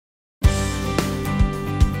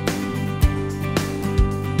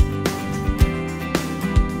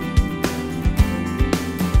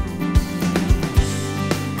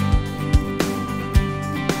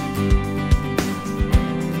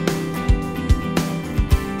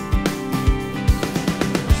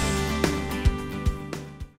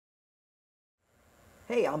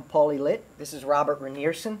Hey, I'm Paulie Litt. This is Robert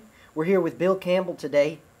Rinearson. We're here with Bill Campbell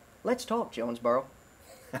today. Let's talk, Jonesboro.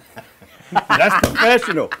 That's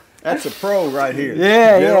professional. That's a pro right here.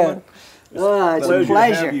 Yeah, Gentlemen, yeah. Well, it's a to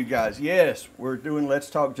pleasure. have you guys. Yes, we're doing Let's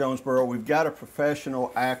Talk Jonesboro. We've got a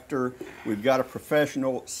professional actor, we've got a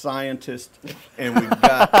professional scientist, and we've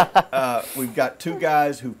got two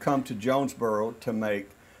guys who've come to Jonesboro to make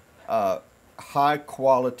high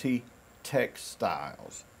quality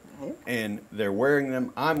textiles. And they're wearing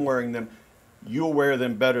them. I'm wearing them. You'll wear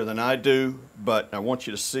them better than I do, but I want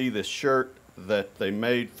you to see this shirt that they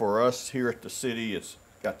made for us here at the city. It's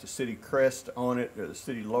got the city crest on it, or the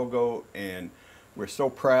city logo, and we're so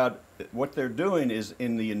proud. What they're doing is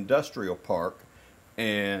in the industrial park,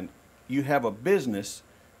 and you have a business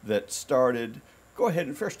that started. Go ahead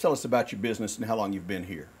and first tell us about your business and how long you've been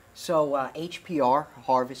here. So HPR,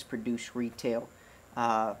 Harvest Produce Retail.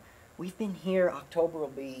 We've been here. October will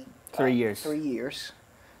be 3 years. 3 years,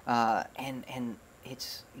 and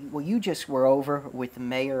it's well. You just were over with the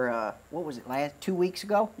mayor. What was it? 2 weeks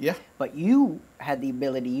ago? Yeah. But you had the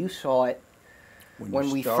ability. You saw it when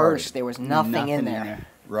we started. first. There was nothing in there.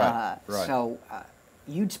 Right. Right. So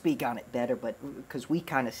you'd speak on it better, but because we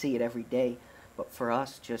kind of see it every day. But for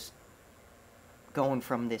us, just going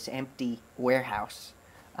from this empty warehouse.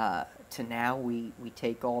 To now, we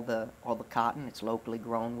take all the cotton. It's locally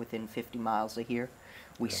grown within 50 miles of here.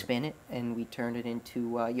 We spin it and we turn it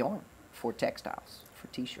into yarn for textiles, for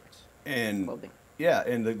T-shirts, and clothing. Yeah,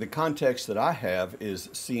 and the context that I have is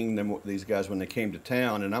seeing them, these guys, when they came to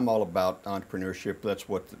town, and I'm all about entrepreneurship. That's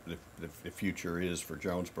what the future is for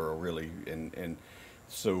Jonesboro, really. And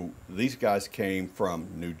so these guys came from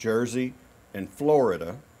New Jersey and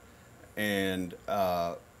Florida, and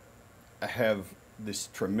have this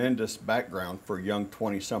tremendous background for young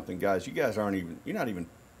 20-something guys. You guys aren't even, you're not even,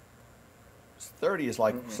 30 is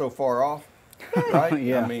like so far off, right?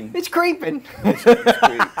 Yeah. I mean, It's creeping.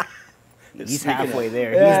 He's halfway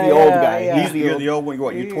there. Yeah, He's the old yeah, guy. yeah. He's the you're old. the old one.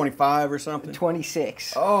 What, you're 25 or something?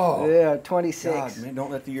 26. Oh. Yeah, 26. God, man,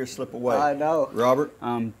 don't let the years slip away. I know. Robert,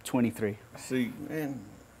 23. see, man,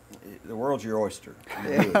 the world's your oyster.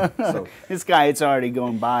 Yeah. So, This guy, it's already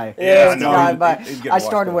going by. Yeah, I know. it's gone by. He's getting I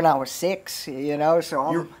started washed when up. I was 6, you know,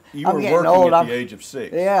 so you I'm were getting working old. at the age of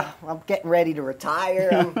 6. Yeah, I'm getting ready to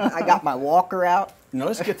retire. I got my walker out. Now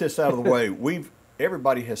let's get this out of the way.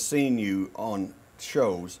 Everybody has seen you on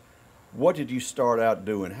shows. What did you start out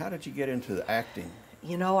doing? How did you get into the acting?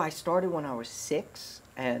 You know, I started when I was 6,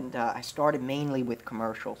 and I started mainly with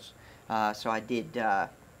commercials. So I did,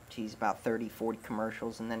 about 30, 40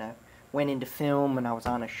 commercials, and then I went into film, and I was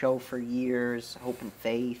on a show for years, Hope and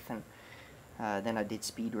Faith, and then I did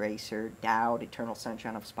Speed Racer, Dowd, Eternal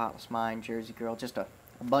Sunshine of a Spotless Mind, Jersey Girl, just a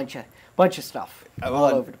bunch of stuff all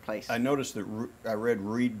over the place. I noticed that I read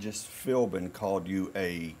Regis Philbin called you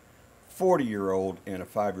a 40-year-old in a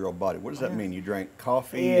 5-year-old body. What does that mean? You drank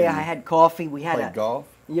coffee? Yeah, I had coffee. We had played golf?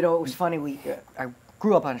 You know, it was funny. I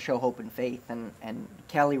grew up on a show, Hope and Faith, and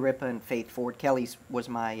Kelly Ripa and Faith Ford. Kelly's was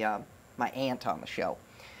my my aunt on the show,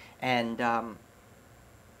 and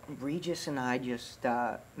Regis and I just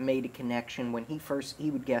made a connection when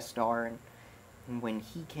he would guest star, and when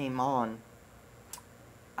he came on,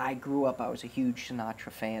 I grew up. I was a huge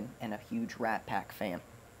Sinatra fan and a huge Rat Pack fan.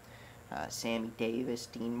 Sammy Davis,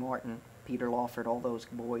 Dean Martin, Peter Lawford, all those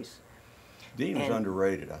boys. Dean was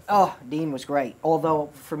underrated, I think. Oh, Dean was great. Although,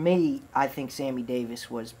 for me, I think Sammy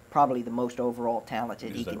Davis was probably the most overall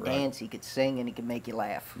talented. He could dance, he could sing, and he could make you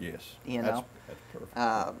laugh. Yes. You know? That's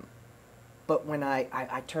perfect. But when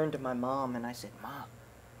I turned to my mom and I said, Mom,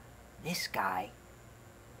 this guy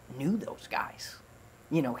knew those guys.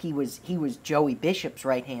 You know, he was Joey Bishop's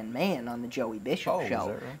right-hand man on the Joey Bishop show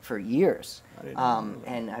was that right? for years. I didn't know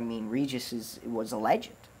that. And, I mean, Regis was a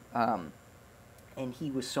legend. And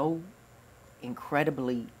he was so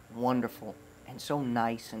incredibly wonderful and so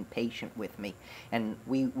nice and patient with me. And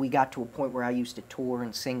we got to a point where I used to tour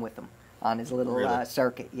and sing with him on his little Really?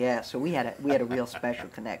 circuit. Yeah, so we had a real special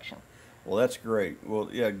connection. Well, that's great. Well,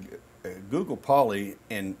 yeah, Google Paulie,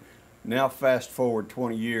 and now fast forward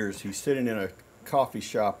 20 years, he's sitting in a coffee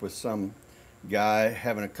shop with some guy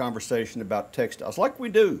having a conversation about textiles, like we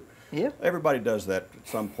do. Yeah. Everybody does that at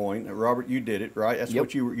some point. Robert, you did it, right? That's Yep.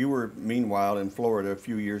 what you were. Meanwhile, in Florida, a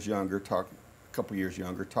couple years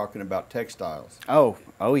younger, talking about textiles. Oh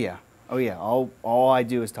yeah. Oh yeah. All I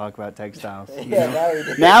do is talk about textiles. you Yeah,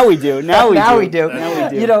 know? now we do. Now we do. Now we do. Now we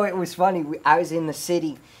do. You know, it was funny. I was in the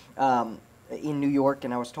city in New York,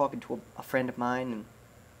 and I was talking to a friend of mine, and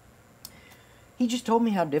he just told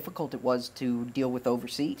me how difficult it was to deal with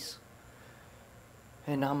overseas.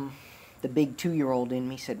 And the big 2-year-old in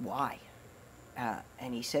me said, why?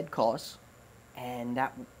 And he said, 'cause. and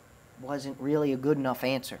that wasn't really a good enough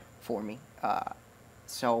answer for me.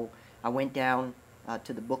 So I went down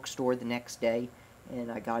to the bookstore the next day,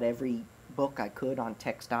 and I got every book I could on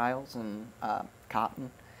textiles and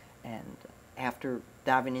cotton. And after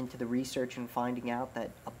diving into the research and finding out that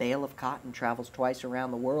a bale of cotton travels twice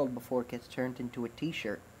around the world before it gets turned into a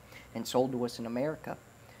t-shirt and sold to us in America,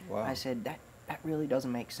 Wow. I said, that really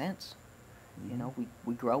doesn't make sense. You know,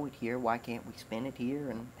 we grow it here. Why can't we spin it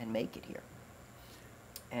here and make it here?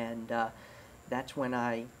 And that's when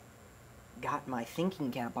I got my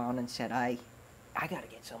thinking cap on and said, I got to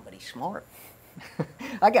get somebody smart.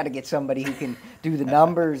 I got to get somebody who can do the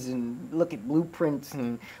numbers and look at blueprints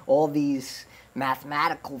and all these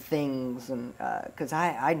mathematical things, and because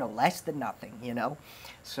I know less than nothing, you know.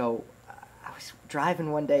 So I was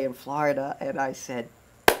driving one day in Florida, and I said,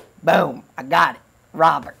 boom, I got it,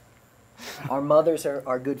 Robert. Our mothers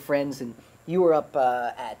are good friends, and you were up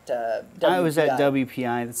at WPI. I was at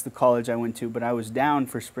WPI. That's the college I went to, but I was down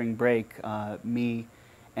for spring break. Me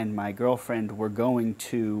and my girlfriend were going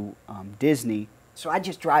to Disney. So I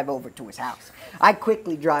just drive over to his house. I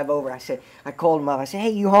quickly drive over. I called him up. I said,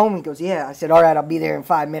 hey, you home? He goes, yeah. I said, all right, I'll be there in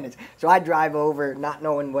 5 minutes. So I drive over, not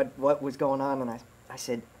knowing what was going on, and I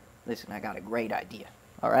said, listen, I got a great idea,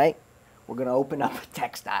 all right? We're going to open up a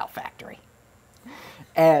textile factory.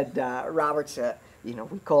 And Robert's, you know,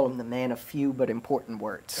 we call him the man of few but important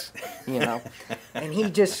words, you know. And he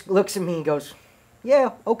just looks at me and goes,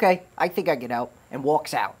 yeah, okay, I think I get out, and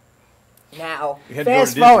walks out. Now,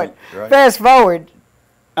 fast forward, Right?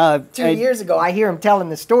 2 years ago, I hear him telling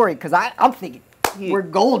the story, because I'm thinking, we're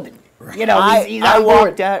golden. Right. You know, he's I on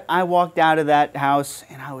board. walked out of that house,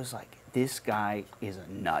 and I was like, this guy is a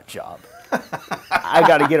nut job. I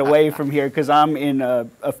got to get away from here because I'm in a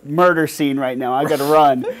murder scene right now. I got to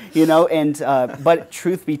run, you know. And but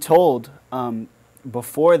truth be told,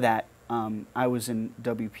 before that, I was in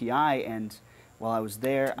WPI, and while I was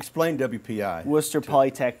there, Explain WPI. Worcester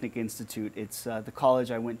Polytechnic Institute. It's the college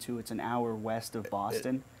I went to. It's an hour west of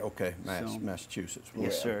Boston. Okay, So- Massachusetts.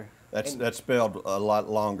 Yes, sir. That's spelled a lot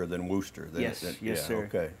longer than Worcester. Yes, yes, sir.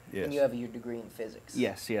 Okay, yes. And you have your degree in physics.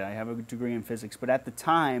 Yes, yeah, I have a degree in physics, but at the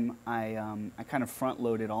time, I kind of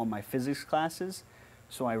front-loaded all my physics classes,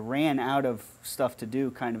 so I ran out of stuff to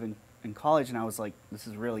do kind of in college, and I was like, this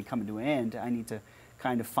is really coming to an end. I need to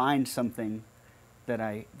kind of find something that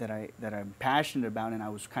I'm passionate about, and I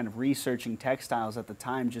was kind of researching textiles at the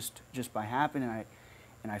time just by happen,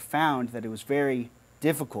 and I found that it was very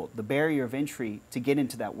difficult. The barrier of entry to get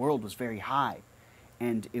into that world was very high,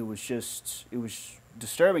 and it was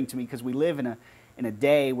disturbing to me because we live in a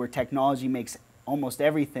day where technology makes almost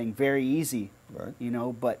everything very easy, Right. you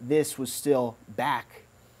know. But this was still back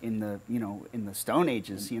in the Stone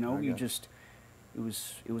Ages, you know. I You got just it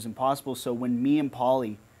was impossible. So when me and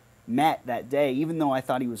Paulie met that day, even though I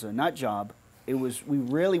thought he was a nut job, we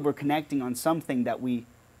really were connecting on something that we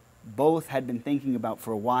both had been thinking about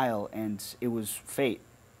for a while, and it was fate.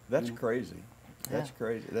 That's crazy. That's Yeah.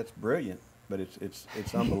 crazy. That's brilliant, but it's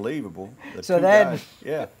unbelievable. The So two then- guys-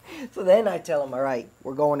 yeah. So then I tell him, all right,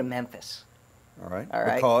 we're going to Memphis. All right. All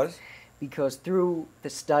right. Because Through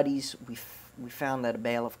the studies, we found that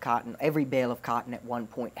every bale of cotton at one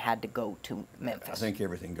point had to go to Memphis. I think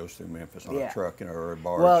everything goes through Memphis on Yeah. a truck or a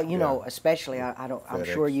barge. Well, you yeah. know, especially I'm FedEx,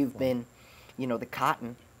 sure you've fine. been, you know, the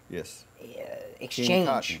cotton Yes.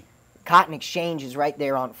 exchange. Cotton exchange is right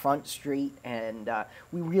there on Front Street, and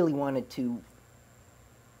we really wanted to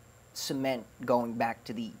cement going back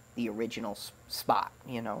to the original spot,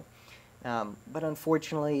 you know. But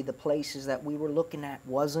unfortunately, the places that we were looking at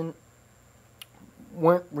weren't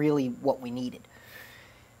really what we needed.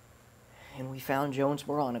 And we found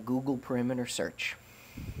Jonesboro on a Google perimeter search.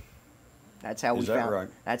 That's how Is that right?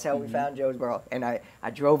 That's how we found Jonesboro. And I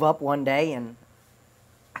drove up one day and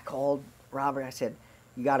I called Robert. I said,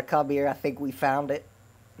 you got to come here. I think we found it.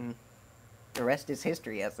 And the rest is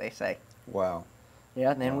history, as they say. Wow.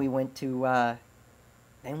 Yeah. And then Wow. we went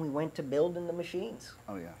to building the machines,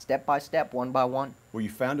 Oh yeah. step by step, one by one. Well, you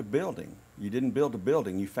found a building. You didn't build a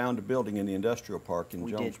building. You found a building in the industrial park in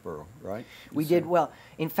We did. Jonesboro, right? We did well.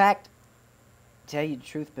 In fact, to tell you the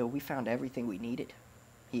truth, Bill, we found everything we needed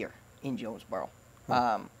here in Jonesboro.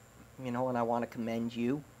 Huh. You know, and I want to commend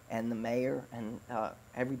you and the mayor and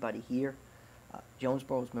everybody here.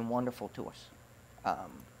 Jonesboro's been wonderful to us.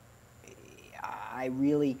 I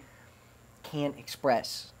really can't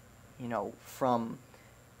express, you know, from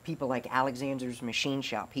people like Alexander's Machine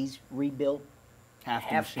Shop. He's rebuilt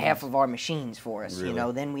half of our machines for us. You Really?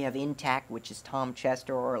 know, then we have Intact, which is Tom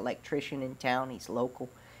Chester, our electrician in town. He's local.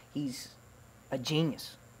 He's a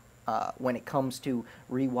genius when it comes to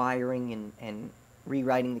rewiring and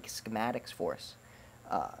rewriting the schematics for us.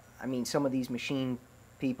 I mean, some of these machine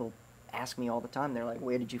people ask me all the time. They're like,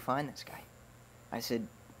 "Where did you find this guy?" I said,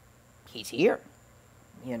 "He's here."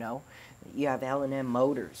 You know, you have L&M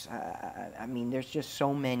Motors. I mean, there's just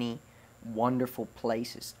so many wonderful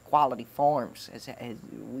places. Quality Farms.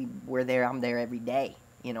 We're there. I'm there every day.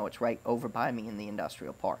 You know, it's right over by me in the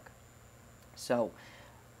industrial park. So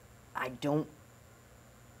I don't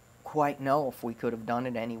quite know if we could have done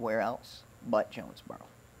it anywhere else but Jonesboro.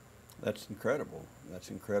 That's incredible.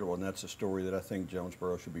 That's incredible, and that's a story that I think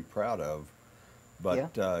Jonesboro should be proud of.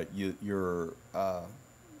 But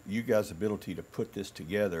you guys' ability to put this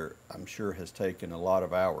together, I'm sure, has taken a lot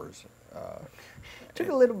of hours. It took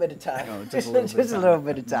a little bit of time. No, it took a little bit of Just time. a little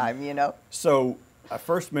bit of time, you know. So I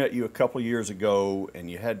first met you a couple years ago, and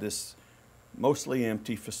you had this mostly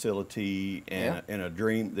empty facility and, and a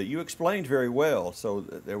dream that you explained very well. So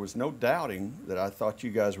there was no doubting that I thought you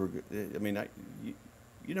guys were. I mean,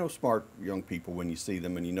 you know, smart young people when you see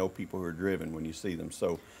them, and you know people who are driven when you see them.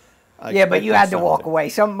 So yeah, but you had to walk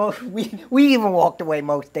away. We even walked away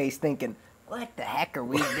most days thinking, what the heck are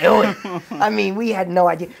we doing? I mean, we had no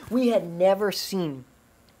idea. We had never seen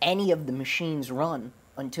any of the machines run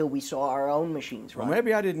until we saw our own machines run. Well,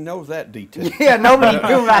 maybe I didn't know that detail. Yeah, nobody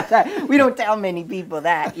knew about that. We don't tell many people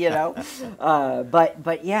that, you know.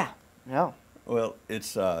 But yeah, no. Well,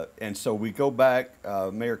 it's and so we go back,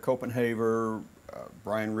 Mayor Copenhaver,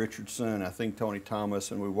 Brian Richardson, I think Tony Thomas,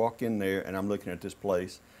 and we walk in there, and I'm looking at this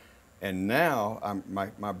place, and now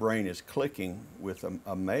my brain is clicking with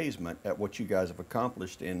amazement at what you guys have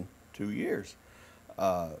accomplished in 2 years.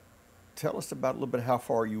 Tell us about a little bit how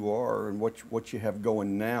far you are and what you have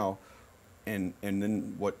going now, and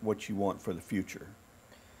then what you want for the future.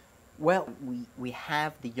 Well, we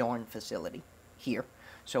have the yarn facility here.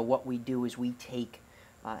 So what we do is we take,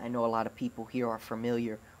 I know a lot of people here are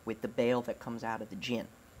familiar with the bale that comes out of the gin.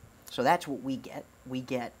 So that's what we get. We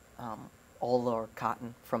get all our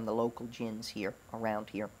cotton from the local gins here, around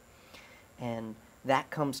here. And that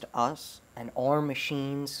comes to us, and our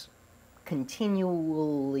machines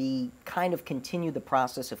continually continue the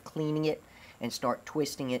process of cleaning it and start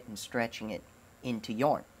twisting it and stretching it into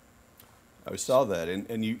yarn. I saw that,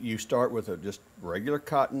 and you start with just regular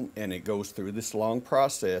cotton, and it goes through this long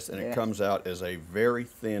process, and it comes out as a very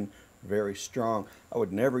thin, very strong. I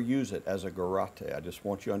would never use it as a garrote. I just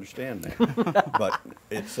want you to understand that. But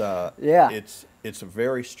it's it's a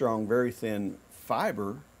very strong, very thin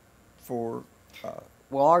fiber for.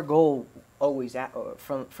 Well, our goal always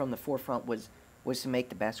from the forefront was to make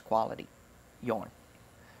the best quality yarn.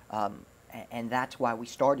 And that's why we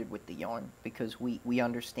started with the yarn, because we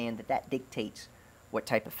understand that dictates what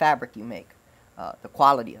type of fabric you make, the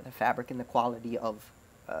quality of the fabric and the quality of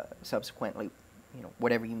subsequently, you know,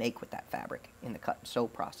 whatever you make with that fabric in the cut and sew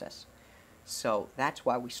process. So that's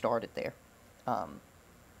why we started there.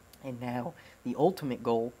 And now the ultimate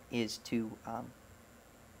goal is to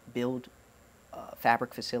build a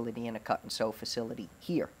fabric facility and a cut and sew facility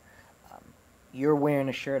here. You're wearing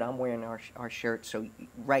a shirt, I'm wearing our shirt. So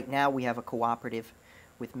right now we have a cooperative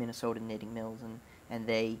with Minnesota Knitting Mills, and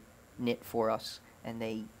they knit for us and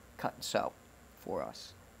they cut and sew for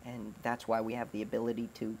us. And that's why we have the ability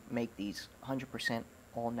to make these 100%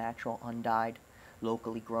 all natural, undyed,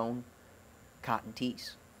 locally grown cotton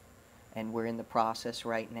tees. And we're in the process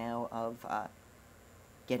right now of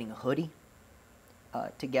getting a hoodie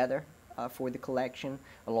together for the collection,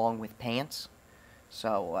 along with pants.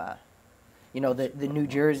 So, you know, the New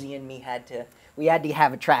Jersey in me had to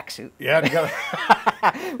have a tracksuit. Yeah,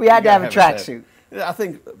 we had to have a tracksuit. I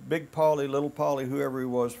think Big Paulie, Little Paulie, whoever he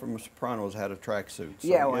was from The Sopranos had a tracksuit. So,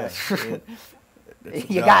 yeah, well,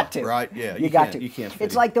 you dumb, got to. Right? Yeah, you got to. You can't fit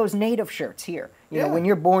it's it. like those native shirts here. You know, when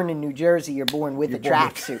you're born in New Jersey, you're born with a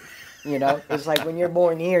tracksuit. You know, it's like when you're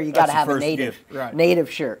born here, you got to have a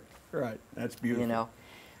native shirt. Right. That's beautiful. You know,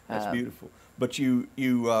 that's beautiful. But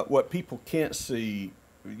what people can't see.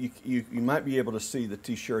 You might be able to see the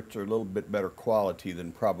T-shirts are a little bit better quality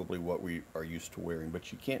than probably what we are used to wearing,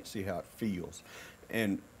 but you can't see how it feels.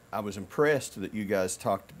 And I was impressed that you guys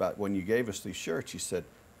talked about when you gave us these shirts, you said,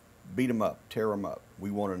 beat them up, tear them up.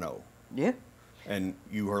 We want to know. Yeah. And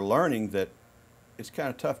you are learning that it's kind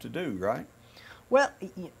of tough to do, right? Well,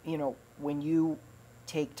 you know, when you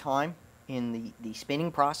take time in the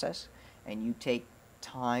spinning process and you take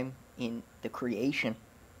time in the creation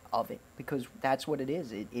of it, because that's what it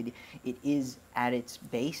is. It is at its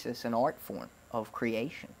basis an art form of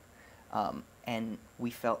creation, and we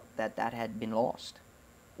felt that had been lost,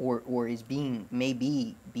 or is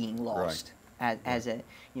maybe being lost. Right. As a,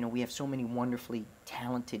 you know, we have so many wonderfully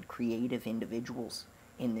talented, creative individuals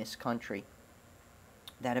in this country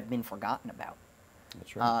that have been forgotten about.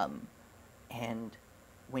 That's right. And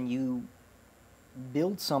when you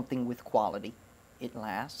build something with quality, it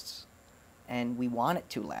lasts, and we want it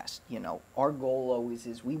to last. You know, our goal always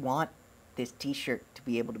is we want this T-shirt to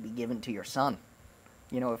be able to be given to your son.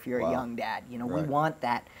 You know, if you're Wow. a young dad, you know, we Right. want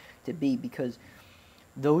that to be, because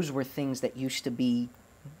those were things that used to be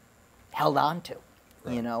held on to,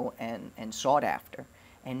 you Right. know, and sought after.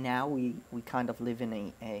 And now we kind of live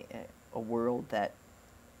in a world that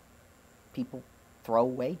people throw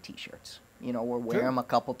away T-shirts, you know, or wear Sure. them a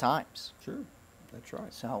couple times. Sure. That's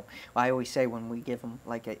right. So I always say when we give them,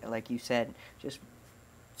 like you said, just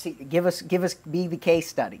see, give us, be the case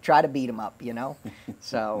study. Try to beat them up, you know.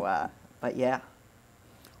 So, but yeah.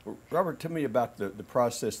 Well, Robert, tell me about the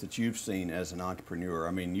process that you've seen as an entrepreneur.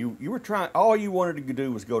 I mean, you were trying, all you wanted to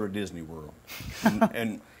do was go to Disney World,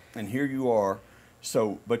 and here you are.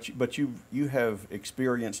 So, but you have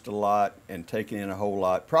experienced a lot and taken in a whole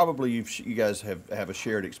lot. Probably you guys have a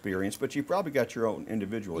shared experience, but you probably got your own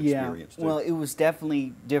individual experience too. Well, it was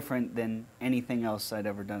definitely different than anything else I'd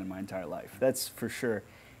ever done in my entire life. That's for sure.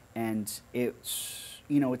 And it's,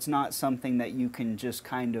 you know, it's not something that you can just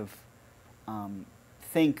kind of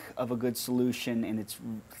think of a good solution and it's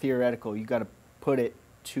theoretical. You got to put it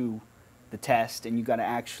to the test, and you got to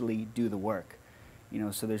actually do the work. You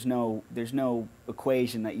know, so there's no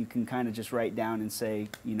equation that you can kind of just write down and say,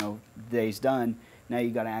 you know, the day's done. Now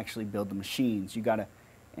you got to actually build the machines. You got to,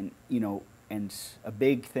 and you know, and a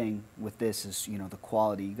big thing with this is, you know, the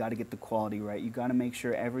quality. You got to get the quality right. You got to make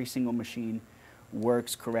sure every single machine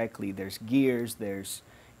works correctly. There's gears. There's,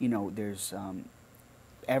 you know, there's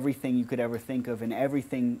everything you could ever think of, and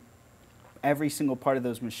every single part of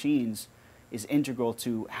those machines is integral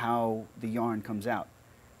to how the yarn comes out.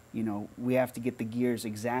 You know, we have to get the gears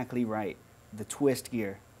exactly right, the twist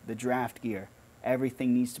gear, the draft gear.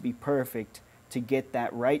 Everything needs to be perfect to get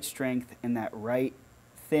that right strength and that right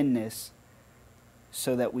thinness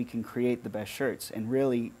so that we can create the best shirts. And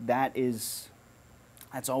really, that's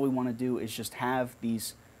all we want to do, is just have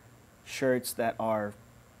these shirts that are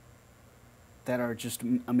just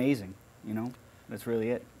amazing, you know? That's really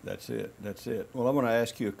it. That's it. That's it. Well, I'm going to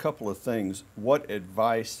ask you a couple of things. What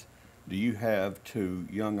advice do you have to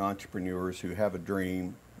young entrepreneurs who have a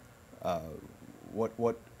dream?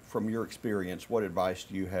 What, from your experience, what advice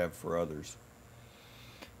do you have for others?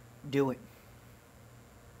 Do it.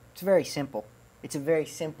 It's very simple. It's a very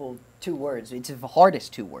simple 2 words. It's the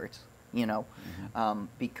hardest 2 words, you know,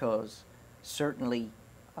 because certainly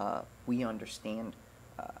we understand.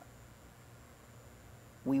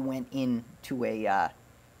 We went into an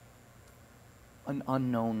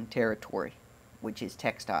unknown territory, which is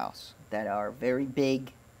textiles, that are very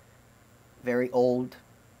big, very old,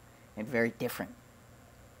 and very different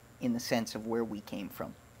in the sense of where we came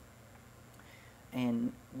from.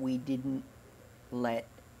 And we didn't let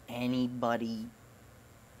anybody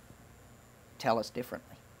tell us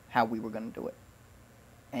differently how we were going to do it.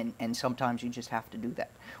 And sometimes you just have to do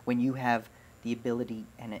that. When you have the ability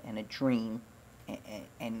and a dream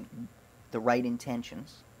and the right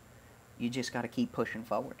intentions, you just got to keep pushing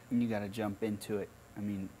forward. And you got to jump into it. I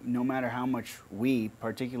mean, no matter how much we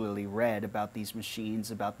particularly read about these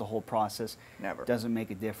machines, about the whole process, Never. doesn't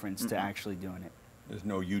make a difference to actually doing it. There's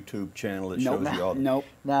no YouTube channel that Nope. shows you all. Nope.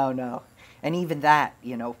 No. And even that,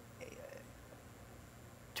 you know,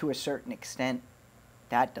 to a certain extent,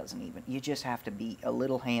 that doesn't even. You just have to be a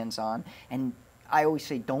little hands-on. And I always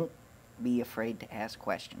say, don't be afraid to ask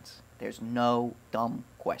questions. There's no dumb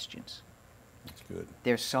questions. That's good.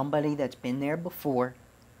 There's somebody that's been there before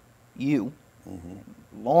you,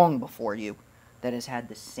 long before you, that has had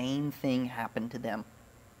the same thing happen to them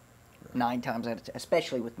 9 times out of 10,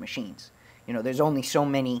 especially with machines. You know, there's only so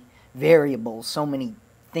many variables, so many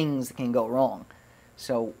things that can go wrong.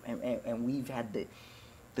 So, and we've had the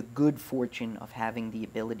good fortune of having the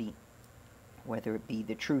ability, whether it be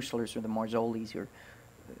the Truslers or the Marzolis or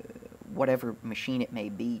whatever machine it may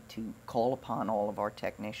be, to call upon all of our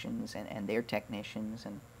technicians and their technicians,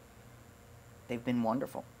 and they've been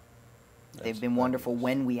wonderful. They've been wonderful.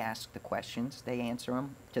 When we ask the questions, they answer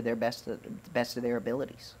them to their best of their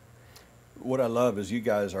abilities. What I love is you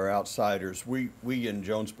guys are outsiders. We in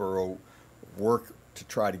Jonesboro work to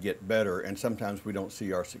try to get better, and sometimes we don't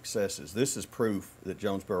see our successes. This is proof that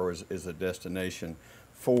Jonesboro is a destination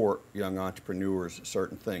for young entrepreneurs,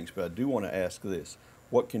 certain things. But I do want to ask this.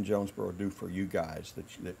 What can Jonesboro do for you guys?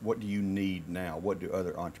 What do you need now? What do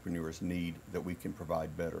other entrepreneurs need that we can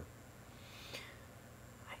provide better?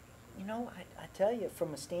 You know, I tell you,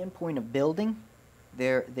 from a standpoint of building,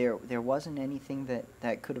 there wasn't anything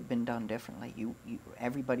that could have been done differently.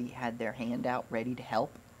 Everybody had their hand out, ready to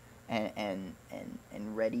help, and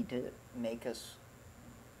ready to make us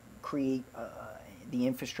create the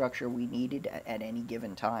infrastructure we needed at any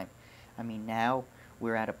given time. I mean, now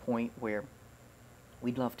we're at a point where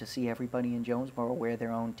we'd love to see everybody in Jonesboro wear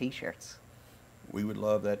their own T-shirts. We would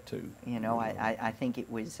love that too. You know, I think it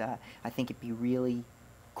was, I think it'd be really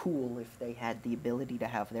cool if they had the ability to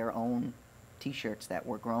have their own T-shirts that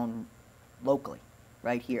were grown locally,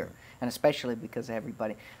 right here. Right. And especially because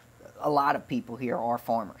everybody, a lot of people here are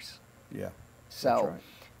farmers. Yeah. So that's right.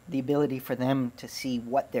 the ability for them to see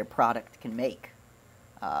what their product can make,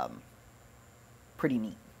 pretty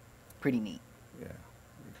neat, pretty neat. Yeah.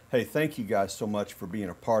 Hey, thank you guys so much for being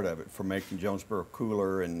a part of it, for making Jonesboro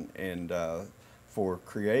cooler, and for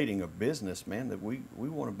creating a business, man, that we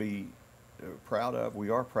want to be proud of. We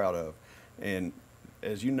are proud of. And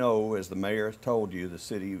as you know, as the mayor has told you, the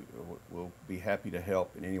city will be happy to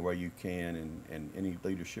help in any way you can, and any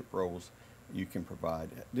leadership roles you can provide.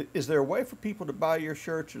 Is there a way for people to buy your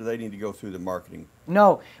shirts, or do they need to go through the marketing?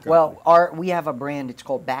 No, company? well, we have a brand. It's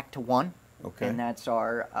called Back to One. Okay. And that's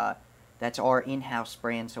our in-house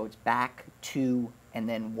brand. So it's back to and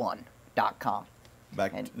then one.com.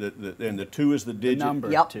 Back and- and the 2 is the digit. number.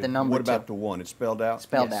 Yep, two. the number. What about 2. the 1? It's spelled out.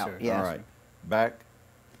 Spelled Yes, out? sir. Yes. All right. Back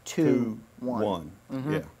 2 1. 1.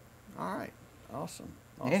 Mhm. Yeah. All right. Awesome.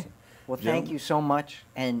 Awesome. Yeah. Well, thank Gentlemen. you so much,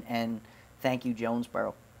 and thank you,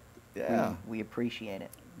 Jonesboro. Yeah. We appreciate it.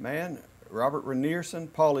 Man, Robert Rinearson,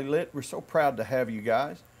 Paulie Litt, we're so proud to have you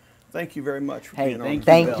guys. Thank you very much for Hey, being on. thank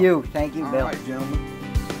the you, thank show. Bill. you, All Bill. right, gentlemen.